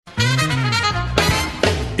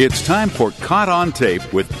It's time for Caught on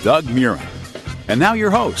Tape with Doug Murren. And now your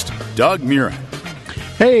host, Doug Murren.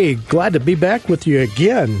 Hey, glad to be back with you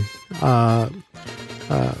again.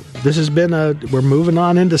 This has been we're moving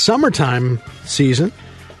on into summertime season.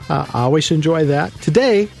 I always enjoy that.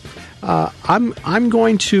 Today, I'm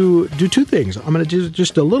going to do two things. I'm going to do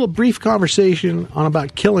just a little brief conversation on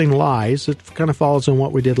about killing lies. It kind of follows on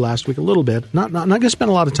what we did last week a little bit. Not going to spend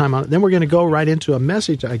a lot of time on it. Then we're going to go right into a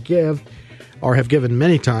message I give, or have given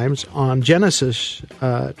many times, on Genesis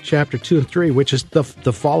chapter 2 and 3, which is the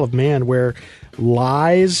fall of man, where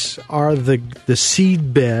lies are the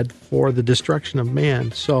seedbed for the destruction of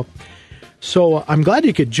man. So I'm glad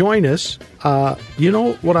you could join us. You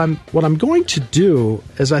know what I'm going to do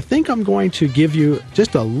is I think I'm going to give you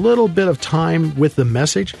just a little bit of time with the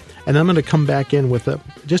message, and I'm going to come back in with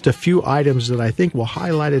just a few items that I think will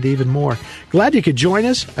highlight it even more. Glad you could join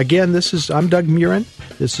us. Again, I'm Doug Murren.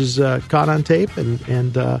 This is Caught on Tape,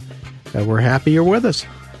 and we're happy you're with us.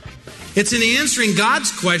 It's in answering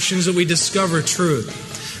God's questions that we discover truth.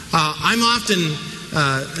 I'm often,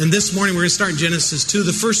 and this morning we're going to start in Genesis 2,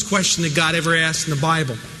 the first question that God ever asked in the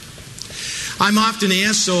Bible. I'm often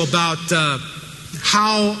asked about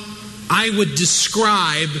how I would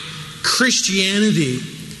describe Christianity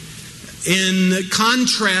in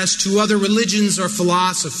contrast to other religions or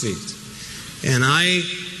philosophies. And I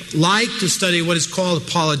like to study what is called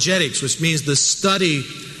apologetics, which means the study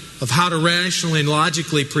of how to rationally and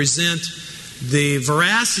logically present the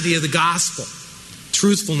veracity of the gospel,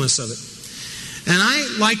 truthfulness of it. And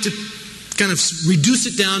I like to kind of reduce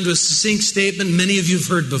it down to a succinct statement many of you have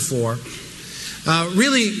heard before.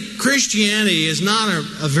 Really, Christianity is not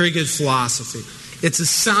a very good philosophy. It's a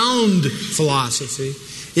sound philosophy.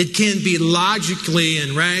 It can be logically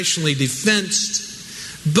and rationally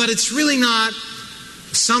defensed, but it's really not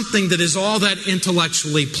something that is all that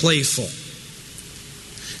intellectually playful.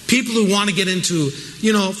 People who want to get into,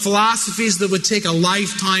 philosophies that would take a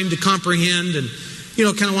lifetime to comprehend and,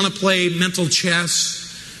 kind of want to play mental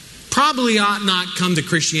chess, probably ought not come to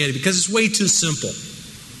Christianity because it's way too simple.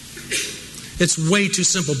 It's way too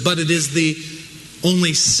simple, but it is the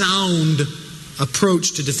only sound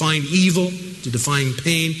approach to define evil, to define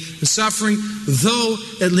pain and suffering, though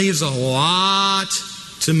it leaves a lot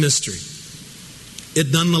to mystery.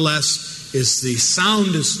 It nonetheless is the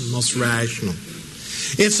soundest and most rational.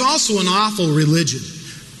 It's also an awful religion.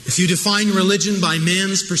 If you define religion by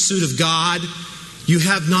man's pursuit of God, you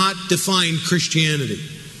have not defined Christianity.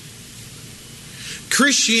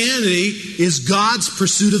 Christianity is God's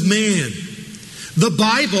pursuit of man. The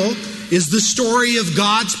Bible is the story of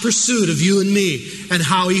God's pursuit of you and me and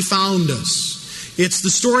how He found us. It's the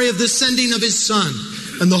story of the sending of His Son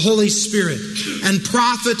and the Holy Spirit and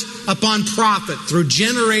prophet upon prophet through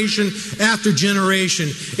generation after generation.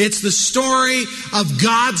 It's the story of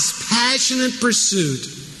God's passionate pursuit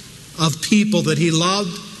of people that He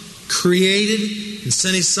loved, created, and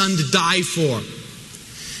sent His Son to die for.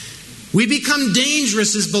 We become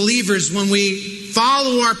dangerous as believers when we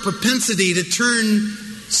follow our propensity to turn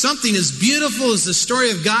something as beautiful as the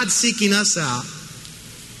story of God seeking us out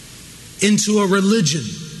into a religion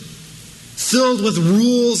filled with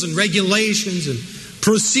rules and regulations and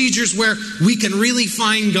procedures where we can really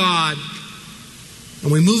find God.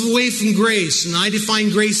 And we move away from grace. And I define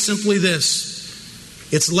grace simply this: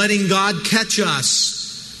 it's letting God catch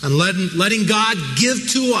us and letting God give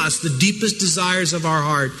to us the deepest desires of our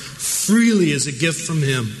heart freely as a gift from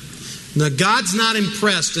Him. Now, God's not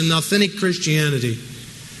impressed in authentic Christianity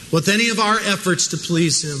with any of our efforts to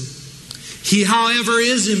please Him. He, however,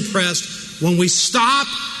 is impressed when we stop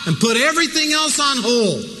and put everything else on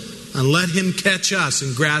hold and let Him catch us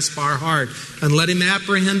and grasp our heart and let Him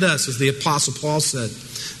apprehend us, as the Apostle Paul said.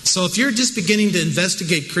 So if you're just beginning to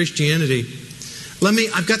investigate Christianity,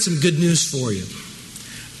 I've got some good news for you.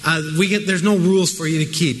 There's no rules for you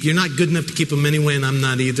to keep. You're not good enough to keep them anyway, and I'm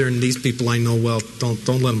not either. And these people I know well, don't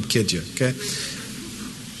let them kid you, okay?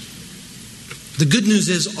 The good news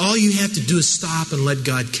is all you have to do is stop and let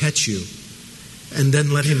God catch you, and then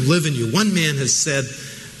let Him live in you. One man has said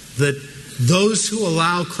that those who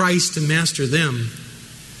allow Christ to master them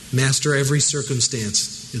master every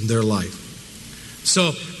circumstance in their life.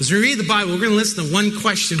 So as we read the Bible, we're going to listen to one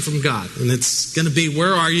question from God, and it's going to be,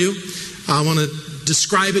 where are you? I want to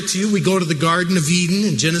describe it to you. We go to the Garden of Eden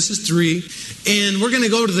in Genesis 3, and we're going to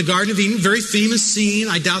go to the Garden of Eden, very famous scene.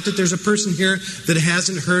 I doubt that there's a person here that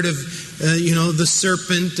hasn't heard of, the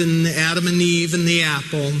serpent and Adam and Eve and the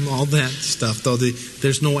apple and all that stuff, though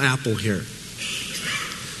there's no apple here.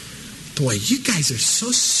 Boy, you guys are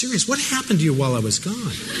so serious. What happened to you while I was gone?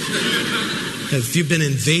 If you've been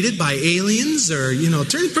invaded by aliens, or,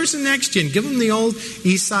 turn the person next to you and give them the old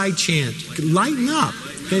East Side chant. Lighten up.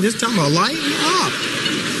 Okay, just tell them, lighten up.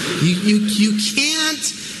 You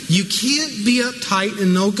can't be uptight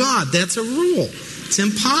and know God. That's a rule. It's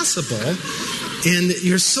impossible. And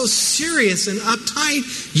you're so serious and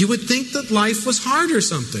uptight, you would think that life was hard or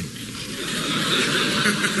something.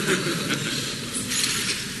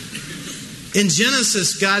 In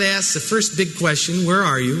Genesis, God asks the first big question, where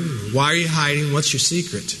are you? Why are you hiding? What's your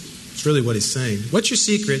secret? It's really what he's saying. What's your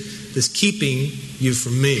secret that's keeping you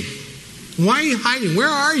from me? Why are you hiding? Where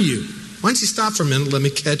are you? Why don't you stop for a minute? Let me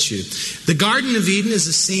catch you. The Garden of Eden is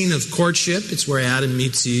a scene of courtship. It's where Adam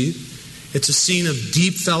meets Eve. It's a scene of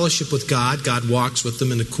deep fellowship with God. God walks with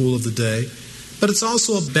them in the cool of the day. But it's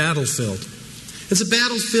also a battlefield. It's a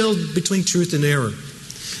battlefield between truth and error.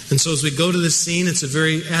 And so as we go to this scene, it's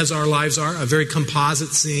as our lives are, a very composite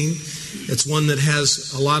scene. It's one that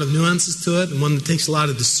has a lot of nuances to it and one that takes a lot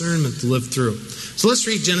of discernment to live through. So let's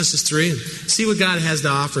read Genesis 3 and see what God has to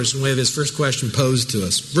offer us in way of his first question posed to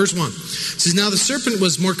us. Verse 1 says, Now the serpent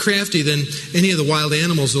was more crafty than any of the wild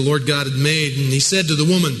animals the Lord God had made. And he said to the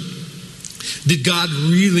woman, Did God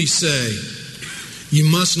really say,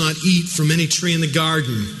 you must not eat from any tree in the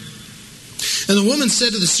garden? And the woman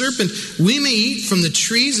said to the serpent, We may eat from the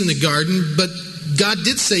trees in the garden, but God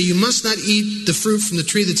did say, You must not eat the fruit from the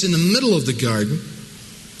tree that's in the middle of the garden.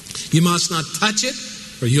 You must not touch it,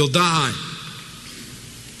 or you'll die.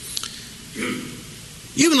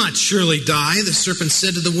 You will not surely die, the serpent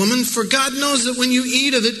said to the woman, for God knows that when you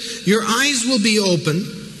eat of it, your eyes will be open,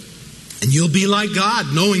 and you'll be like God,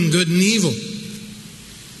 knowing good and evil.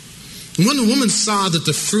 And when the woman saw that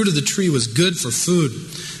the fruit of the tree was good for food,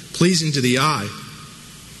 pleasing to the eye,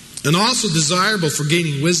 and also desirable for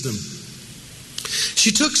gaining wisdom,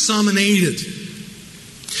 she took some and ate it.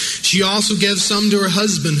 She also gave some to her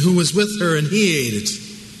husband who was with her, and he ate it.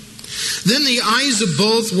 Then the eyes of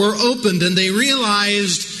both were opened, and they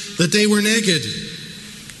realized that they were naked.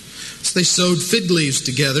 So they sewed fig leaves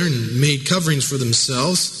together and made coverings for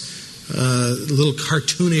themselves. A little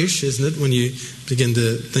cartoonish, isn't it, when you begin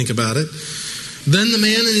to think about it? Then the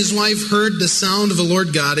man and his wife heard the sound of the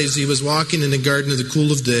Lord God as he was walking in the garden in the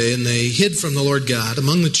cool of day, and they hid from the Lord God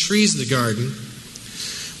among the trees of the garden.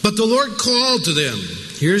 But the Lord called to them.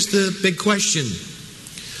 Here's the big question.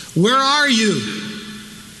 Where are you?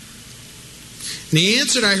 And he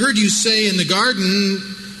answered, I heard you say in the garden,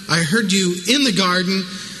 I heard you in the garden,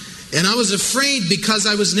 and I was afraid because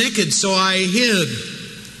I was naked, so I hid.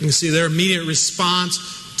 You can see their immediate response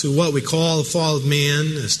to what we call the fall of man,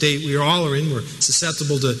 a state we all are in. We're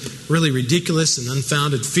susceptible to really ridiculous and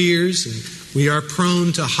unfounded fears, and we are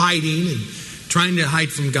prone to hiding and trying to hide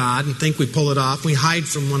from God and think we pull it off. We hide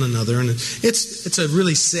from one another, and it's a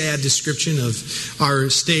really sad description of our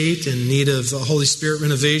state in need of Holy Spirit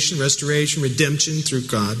renovation, restoration, redemption through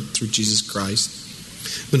God, through Jesus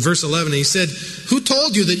Christ. In verse 11, he said, Who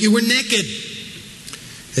told you that you were naked?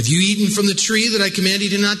 Have you eaten from the tree that I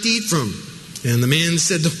commanded you not to eat from? And the man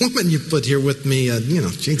said, The woman you put here with me,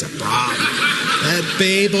 she's a problem. That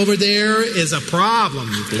babe over there is a problem,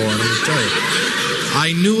 Lord, I'm going to tell you.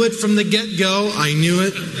 I knew it from the get-go. I knew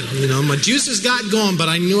it. My juices got going, but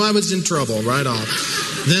I knew I was in trouble right off.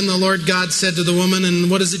 Then the Lord God said to the woman, And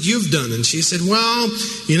what is it you've done? And she said, Well,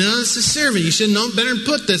 it's a serpent. You should know better than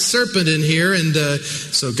put the serpent in here. And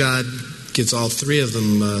so God gives all three of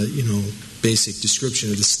them, basic description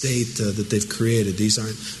of the state that they've created. These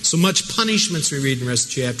aren't so much punishments we read in the rest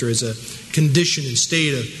of the chapter as a condition and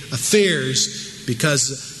state of affairs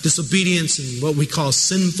because disobedience and what we call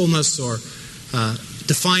sinfulness or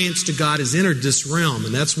defiance to God has entered this realm,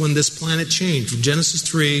 and that's when this planet changed. In Genesis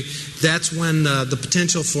 3, that's when the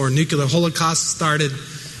potential for nuclear holocaust started.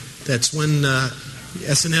 That's when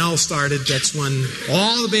SNL started. That's when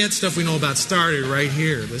all the bad stuff we know about started right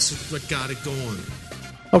here. This is what got it going.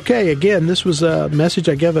 Okay, again, this was a message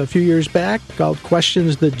I gave a few years back called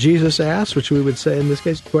Questions That Jesus Asked, which we would say in this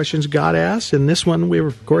case, Questions God Asked. In this one, we were,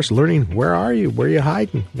 of course, learning, where are you? Where are you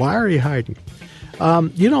hiding? Why are you hiding?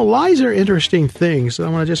 Lies are interesting things. I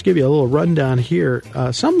want to just give you a little rundown here.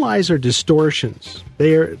 Some lies are distortions.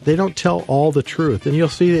 They don't tell all the truth. And you'll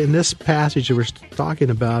see in this passage that we're talking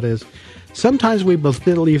about is sometimes we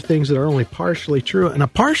believe things that are only partially true. And a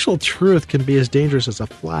partial truth can be as dangerous as a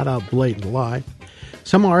flat-out blatant lie.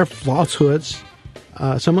 Some are falsehoods.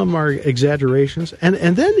 Some of them are exaggerations. And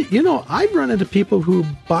then, I've run into people who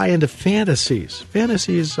buy into fantasies.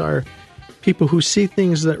 Fantasies are people who see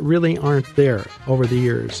things that really aren't there over the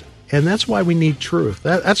years. And that's why we need truth.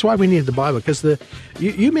 That's why we need the Bible. Because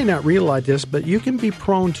you may not realize this, but you can be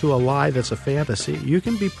prone to a lie that's a fantasy. You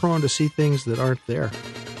can be prone to see things that aren't there.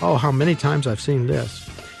 Oh, how many times I've seen this.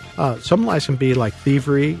 Some lies can be like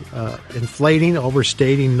thievery, inflating,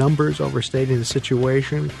 overstating numbers, overstating the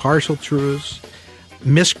situation, partial truths,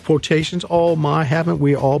 misquotations. Oh my, haven't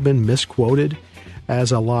we all been misquoted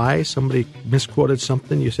as a lie? Somebody misquoted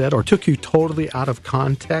something you said or took you totally out of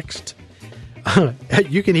context.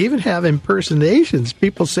 You can even have impersonations.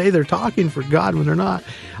 People say they're talking for God when they're not.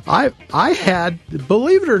 I had,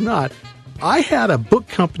 believe it or not, I had a book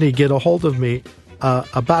company get a hold of me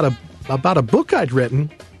about a book I'd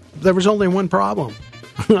written. There was only one problem.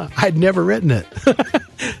 I'd never written it.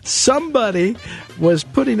 Somebody was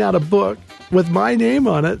putting out a book with my name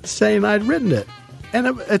on it saying I'd written it.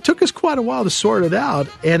 And it took us quite a while to sort it out.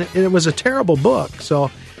 And it was a terrible book.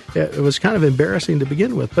 So it was kind of embarrassing to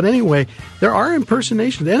begin with. But anyway, there are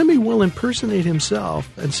impersonations. The enemy will impersonate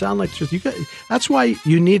himself and sound like the truth. That's why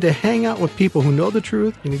you need to hang out with people who know the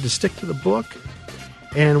truth. You need to stick to the book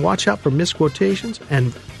and watch out for misquotations.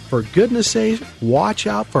 And for goodness sake, watch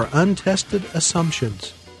out for untested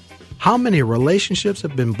assumptions. How many relationships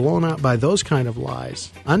have been blown out by those kind of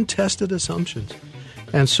lies? Untested assumptions.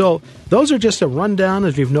 And so those are just a rundown.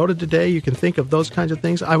 As you've noted today, you can think of those kinds of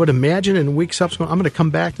things. I would imagine in weeks subsequent, I'm going to come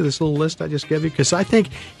back to this little list I just gave you because I think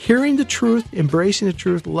hearing the truth, embracing the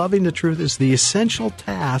truth, loving the truth is the essential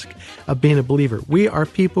task of being a believer. We are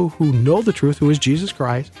people who know the truth, who is Jesus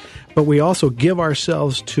Christ, but we also give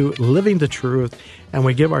ourselves to living the truth, and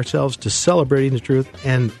we give ourselves to celebrating the truth.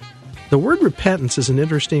 And the word repentance is an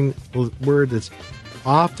interesting word that's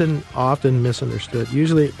often misunderstood.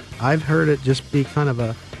 Usually I've heard it just be kind of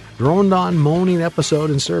a droned-on, moaning episode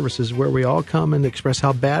in services where we all come and express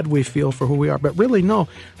how bad we feel for who we are. But really, no.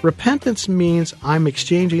 Repentance means I'm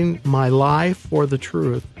exchanging my lie for the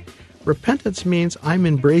truth. Repentance means I'm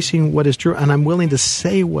embracing what is true, and I'm willing to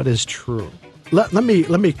say what is true. Let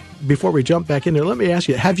me, before we jump back in there, let me ask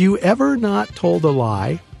you, have you ever not told a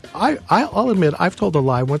lie? I'll admit I've told a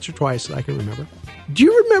lie once or twice that I can remember. Do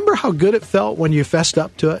you remember how good it felt when you fessed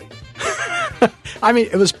up to it? I mean,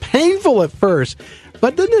 it was painful at first,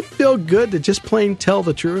 but didn't it feel good to just plain tell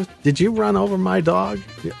the truth? Did you run over my dog?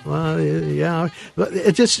 Well, yeah.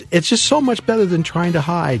 It's just so much better than trying to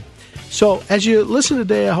hide. So as you listen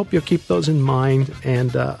today, I hope you'll keep those in mind.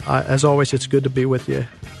 And as always, it's good to be with you.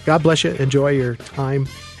 God bless you. Enjoy your time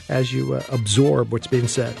as you absorb what's being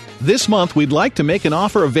said. This month, we'd like to make an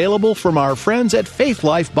offer available from our friends at Faith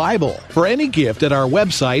Life Bible. For any gift at our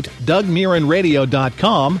website,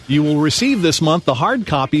 DougMurrenRadio.com, you will receive this month the hard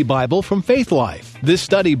copy Bible from Faith Life. This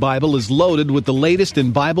study Bible is loaded with the latest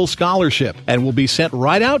in Bible scholarship and will be sent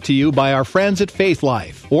right out to you by our friends at Faith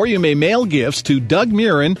Life. Or you may mail gifts to Doug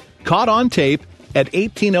Murren, caught on tape, at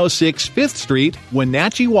 1806 5th Street,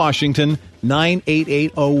 Wenatchee, Washington,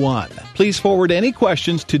 98801. Please forward any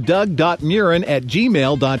questions to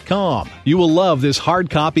doug.murren@gmail.com. You will love this hard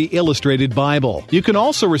copy illustrated Bible. You can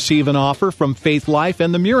also receive an offer from Faith Life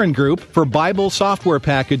and the Murren Group for Bible software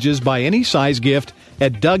packages by any size gift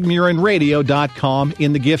at dougmurrenradio.com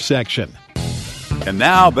in the gift section. And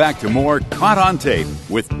now back to more Caught on Tape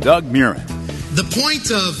with Doug Murren. The point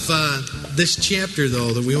of this chapter,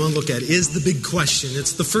 though, that we want to look at is the big question.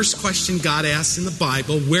 It's the first question God asks in the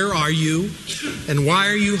Bible. Where are you? And why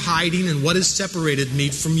are you hiding? And what has separated me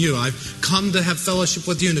from you? I've come to have fellowship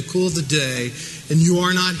with you in the cool of the day, and you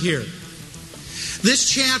are not here. This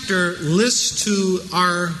chapter lists to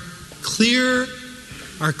our clear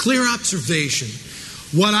observation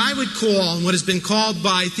what I would call, and what has been called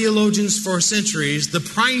by theologians for centuries, the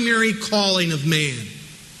primary calling of man.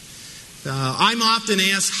 I'm often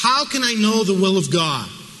asked, how can I know the will of God?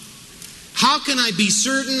 How can I be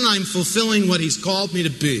certain I'm fulfilling what He's called me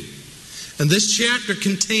to be? And this chapter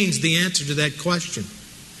contains the answer to that question.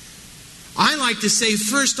 I like to say,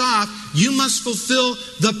 first off, you must fulfill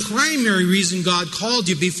the primary reason God called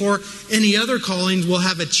you before any other callings will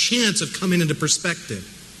have a chance of coming into perspective.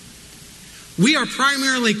 We are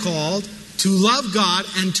primarily called to love God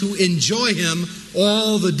and to enjoy Him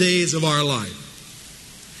all the days of our life.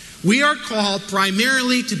 We are called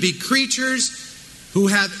primarily to be creatures who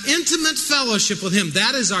have intimate fellowship with Him.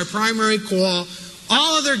 That is our primary call.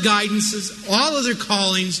 All other guidances, all other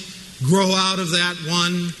callings grow out of that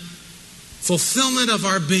one fulfillment of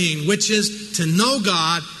our being, which is to know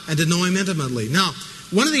God and to know Him intimately. Now,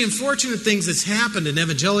 one of the unfortunate things that's happened in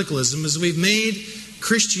evangelicalism is we've made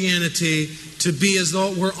Christianity to be as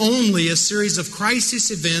though it were only a series of crisis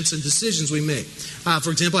events and decisions we make.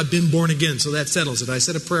 For example, I've been born again, so that settles it. I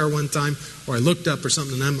said a prayer one time, or I looked up or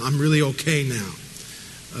something, and I'm really okay now.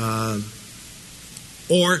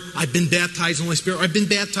 Or I've been baptized in the Holy Spirit, or I've been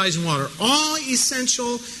baptized in water. All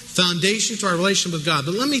essential foundation to our relationship with God.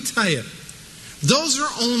 But let me tell you, those are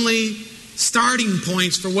only starting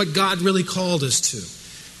points for what God really called us to.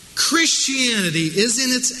 Christianity is in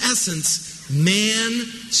its essence man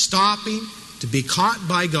stopping to be caught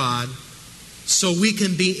by God so we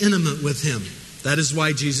can be intimate with Him. That is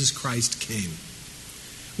why Jesus Christ came.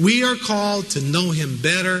 We are called to know Him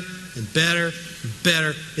better and better and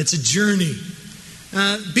better. It's a journey.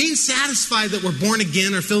 Being satisfied that we're born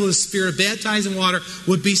again or filled with the Spirit, baptized in water,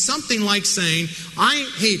 would be something like saying,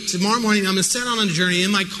 tomorrow morning I'm going to set out on a journey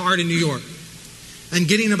in my car to New York. And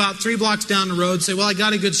getting about 3 blocks down the road, say, well, I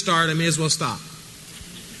got a good start, I may as well stop.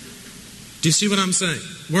 Do you see what I'm saying?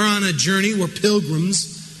 We're on a journey, we're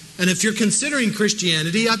pilgrims. And if you're considering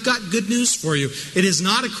Christianity, I've got good news for you. It is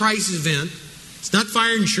not a crisis event. It's not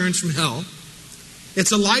fire insurance from hell.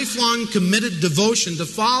 It's a lifelong committed devotion to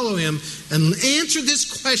follow Him and answer this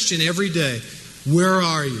question every day. Where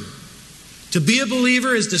are you? To be a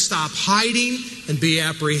believer is to stop hiding and be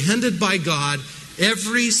apprehended by God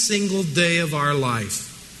every single day of our life.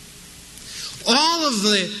 All of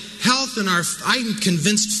the health in our, I'm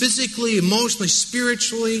convinced, physically, emotionally,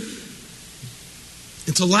 spiritually,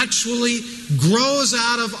 intellectually, grows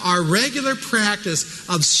out of our regular practice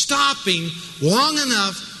of stopping long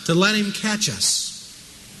enough to let Him catch us.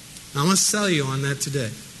 I want to sell you on that today.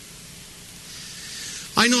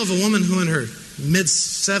 I know of a woman who in her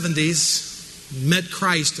mid-70s met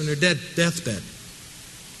Christ on her deathbed.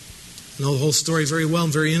 I know the whole story very well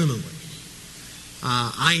and very intimately.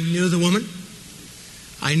 I knew the woman.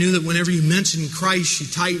 I knew that whenever you mentioned Christ, she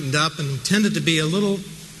tightened up and tended to be a little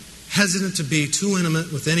hesitant to be too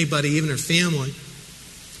intimate with anybody, even her family.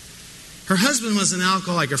 Her husband was an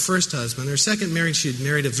alcoholic, her first husband. Her second marriage, she had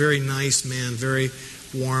married a very nice man, very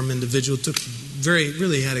warm individual,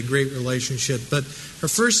 really had a great relationship. But her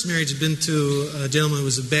first marriage had been to a gentleman who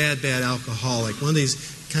was a bad alcoholic. One of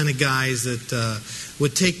these kind of guys that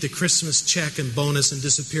would take the Christmas check and bonus and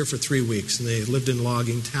disappear for 3 weeks. And they lived in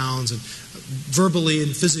logging towns and verbally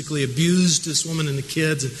and physically abused this woman and the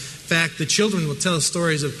kids. In fact, the children will tell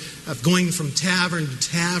stories of going from tavern to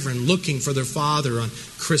tavern looking for their father on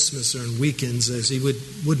Christmas or on weekends as he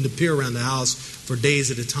wouldn't appear around the house for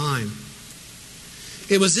days at a time.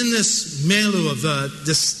 It was in this milieu of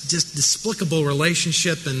this just despicable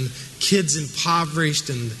relationship and kids impoverished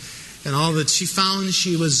and all that she found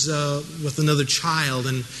she was with another child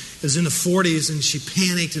and was in the 40s and she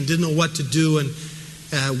panicked and didn't know what to do and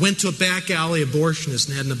went to a back alley abortionist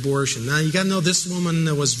and had an abortion. Now you got to know this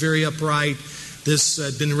woman was very upright. This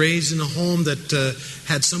had been raised in a home that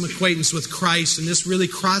had some acquaintance with Christ, and this really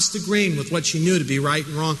crossed the grain with what she knew to be right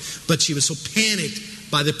and wrong. But she was so panicked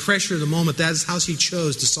by the pressure of the moment. That is how she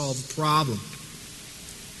chose to solve the problem.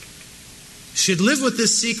 She had lived with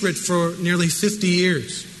this secret for nearly 50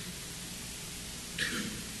 years.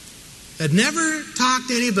 Had never talked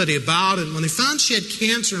to anybody about it. When they found she had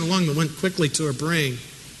cancer in a lung that went quickly to her brain,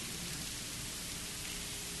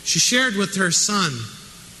 she shared with her son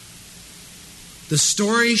the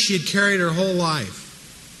story she had carried her whole life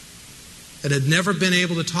and had never been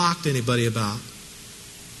able to talk to anybody about.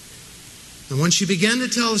 And when she began to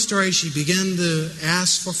tell the story, she began to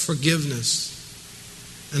ask for forgiveness.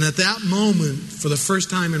 And at that moment, for the first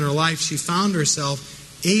time in her life, she found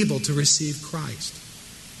herself able to receive Christ.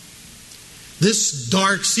 This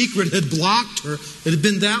dark secret had blocked her. It had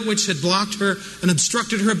been that which had blocked her and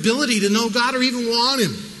obstructed her ability to know God or even want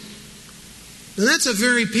Him. And that's a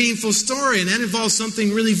very painful story, and that involves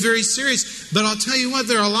something really very serious. But I'll tell you what,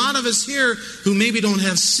 there are a lot of us here who maybe don't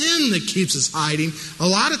have sin that keeps us hiding. A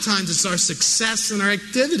lot of times it's our success in our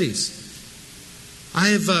activities. I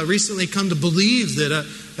have recently come to believe that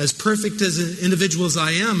as perfect as an individual as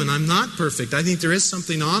I am, and I'm not perfect, I think there is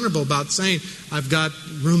something honorable about saying I've got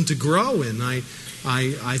room to grow in. I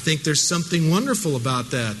think there's something wonderful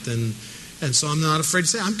about that. And so I'm not afraid to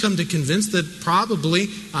say, I'm come to convince that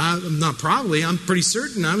I'm pretty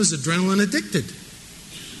certain I was adrenaline addicted.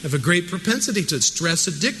 I have a great propensity to it, stress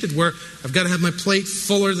addicted, where I've got to have my plate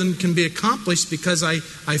fuller than can be accomplished because I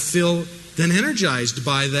feel then energized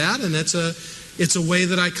by that. And it's a way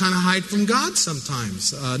that I kind of hide from God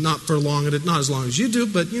sometimes. Not as long as you do,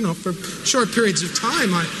 but for short periods of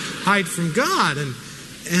time I hide from God. And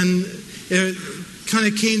it kind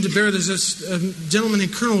of came to bear. There's this gentleman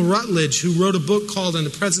named Colonel Rutledge who wrote a book called In the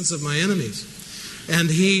Presence of My Enemies. And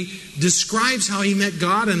he describes how he met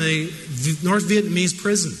God in a North Vietnamese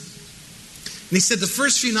prison. And he said the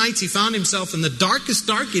first few nights he found himself in the darkest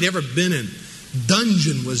dark he'd ever been in.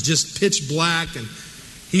 Dungeon was just pitch black, and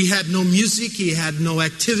He had no music, he had no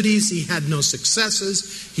activities, he had no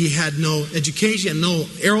successes, he had no education, he had no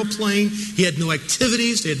aeroplane, he had no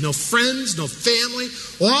activities, he had no friends, no family.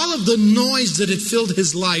 All of the noise that had filled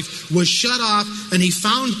his life was shut off, and he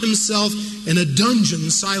found himself in a dungeon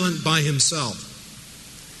silent by himself.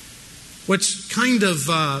 Which kind of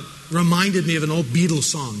reminded me of an old Beatles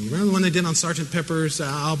song. You remember the one they did on Sgt. Pepper's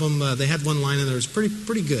album? They had one line in there that was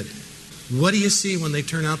pretty good. What do you see when they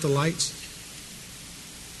turn out the lights?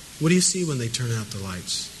 What do you see when they turn out the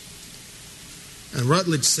lights? And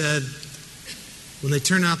Rutledge said, when they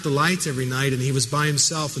turn out the lights every night and he was by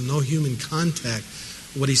himself and no human contact,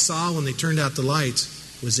 what he saw when they turned out the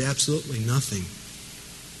lights was absolutely nothing.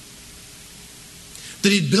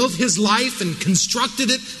 That he'd built his life and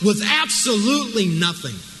constructed it with absolutely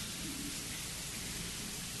nothing.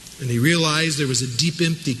 And he realized there was a deep,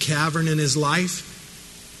 empty cavern in his life.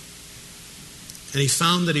 And he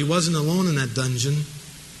found that he wasn't alone in that dungeon,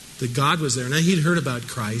 that God was there. Now, he'd heard about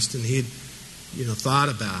Christ, and he'd, thought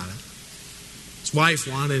about it. His wife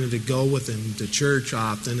wanted him to go with him to church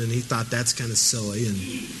often, and he thought that's kind of silly.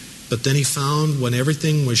 But then he found when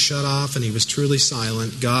everything was shut off and he was truly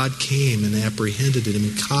silent, God came and apprehended him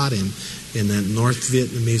and caught him in that North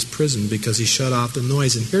Vietnamese prison because he shut off the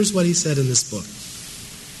noise. And here's what he said in this book.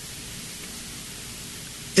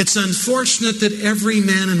 It's unfortunate that every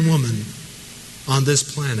man and woman on this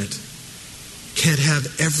planet can't have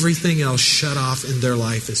everything else shut off in their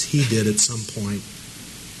life as he did at some point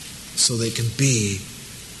so they can be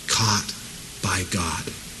caught by God.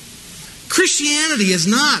 Christianity is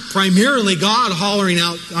not primarily God hollering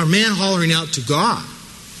out, or man hollering out to God.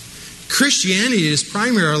 Christianity is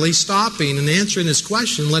primarily stopping and answering this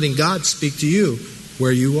question, letting God speak to you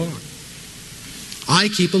where you are. I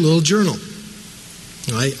keep a little journal.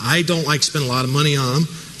 I don't like to spend a lot of money on them,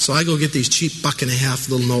 so I go get these cheap $1.50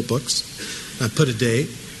 little notebooks. I put a date,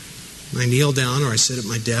 I kneel down or I sit at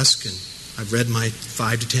my desk and I've read my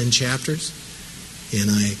 5 to 10 chapters, and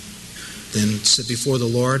I then sit before the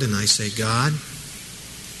Lord and I say, God,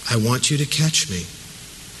 I want you to catch me,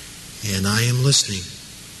 and I am listening.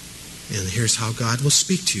 And here's how God will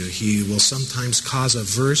speak to you. He will sometimes cause a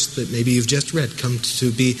verse that maybe you've just read come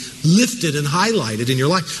to be lifted and highlighted in your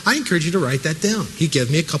life. I encourage you to write that down. He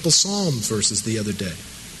gave me a couple Psalm verses the other day.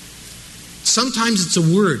 Sometimes it's a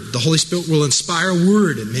word. The Holy Spirit will inspire a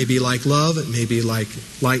word. It may be like love. It may be like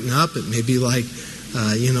lighten up. It may be like,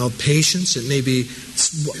 patience. It may be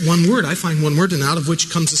one word. I find one word, and out of which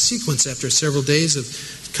comes a sequence after several days of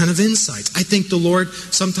kind of insights. I think the Lord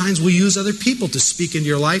sometimes will use other people to speak into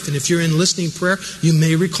your life, and if you're in listening prayer, you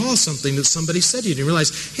may recall something that somebody said to you, and you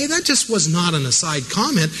realize, hey, that just was not an aside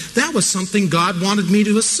comment. That was something God wanted me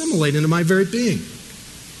to assimilate into my very being.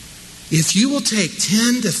 If you will take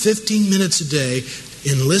 10 to 15 minutes a day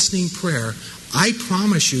in listening prayer, I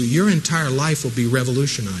promise you, your entire life will be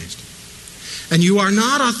revolutionized. And you are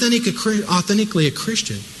not authentically a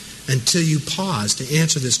Christian until you pause to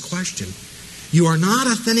answer this question. You are not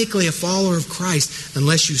authentically a follower of Christ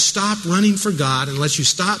unless you stop running for God, unless you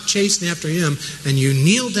stop chasing after Him, and you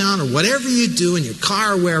kneel down, or whatever you do in your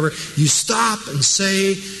car or wherever, you stop and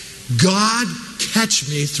say, God, catch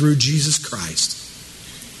me through Jesus Christ.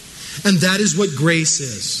 And that is what grace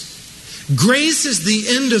is. Grace is the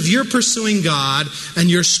end of your pursuing God, and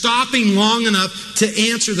you're stopping long enough to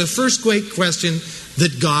answer the first great question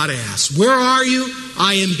that God asks. Where are you?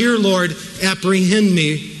 I am here, Lord. Apprehend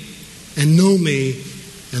me and know me,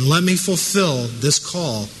 and let me fulfill this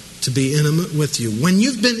call to be intimate with you. When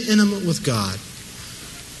you've been intimate with God,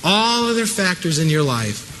 all other factors in your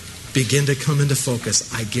life begin to come into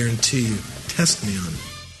focus. I guarantee you. Test me on it.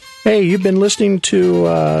 Hey, you've been listening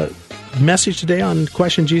to message today on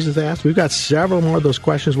Question Jesus Asked. We've got several more of those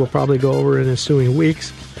questions we'll probably go over in ensuing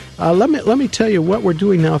weeks. Let me tell you what we're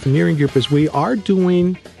doing now with the Murren Group is we are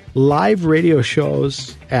doing live radio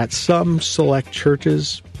shows at some select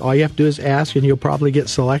churches. All you have to do is ask and you'll probably get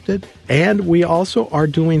selected. And we also are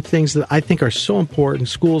doing things that I think are so important,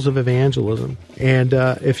 schools of evangelism. And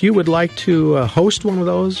if you would like to host one of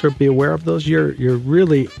those or be aware of those, you're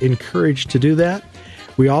really encouraged to do that.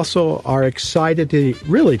 We also are excited to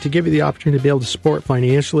give you the opportunity to be able to support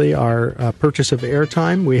financially our purchase of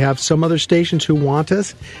airtime. We have some other stations who want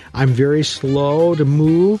us. I'm very slow to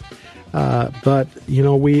move, but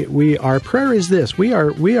our prayer is this: we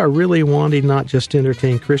are really wanting not just to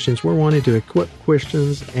entertain Christians. We're wanting to equip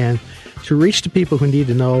Christians and to reach the people who need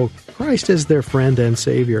to know Christ as their friend and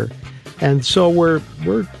Savior. And so we're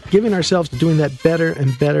giving ourselves to doing that better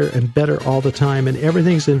and better and better all the time, and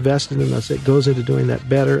everything's invested in us. It goes into doing that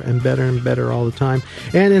better and better and better all the time.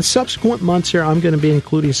 And in subsequent months here, I'm going to be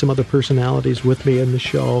including some other personalities with me in the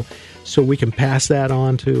show, so we can pass that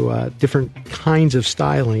on to different kinds of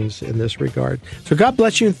stylings in this regard. So God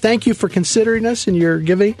bless you, and thank you for considering us in your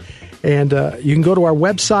giving. And you can go to our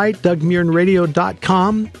website,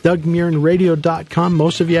 DougMurrenRadio.com, DougMurrenRadio.com.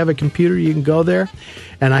 Most of you have a computer, you can go there.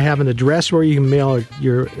 And I have an address where you can mail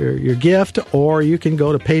your gift, or you can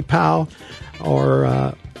go to PayPal,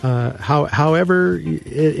 or however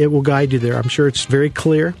it will guide you there. I'm sure it's very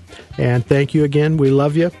clear. And thank you again. We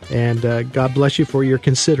love you, and God bless you for your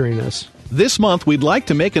considering us. This month, we'd like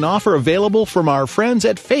to make an offer available from our friends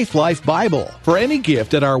at Faith Life Bible. For any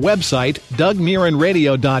gift at our website,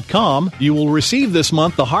 DougMurrenRadio.com, you will receive this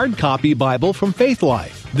month the hard copy Bible from Faith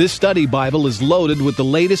Life. This study Bible is loaded with the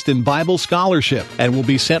latest in Bible scholarship and will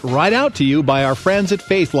be sent right out to you by our friends at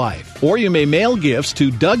Faith Life. Or you may mail gifts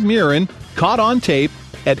to Doug Murren, caught on tape,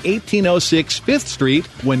 at 1806 5th Street,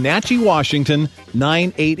 Wenatchee, Washington,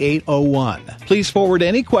 98801. Please forward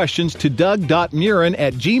any questions to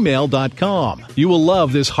doug.murren@gmail.com. You will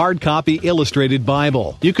love this hard copy illustrated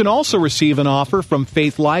Bible. You can also receive an offer from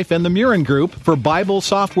Faith Life and the Murren Group for Bible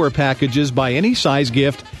software packages by any size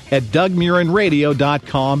gift at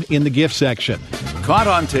DougMurrenRadio.com in the gift section. Caught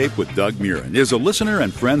on Tape with Doug Murren is a listener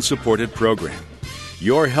and friend-supported program.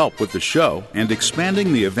 Your help with the show and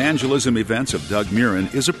expanding the evangelism events of Doug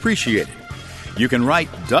Murren is appreciated. You can write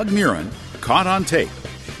Doug Murren, Caught on Tape,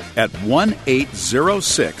 at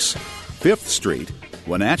 1806 5th Street,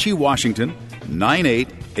 Wenatchee, Washington,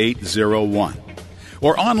 98801.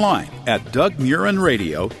 Or online at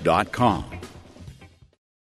DougMurrenRadio.com.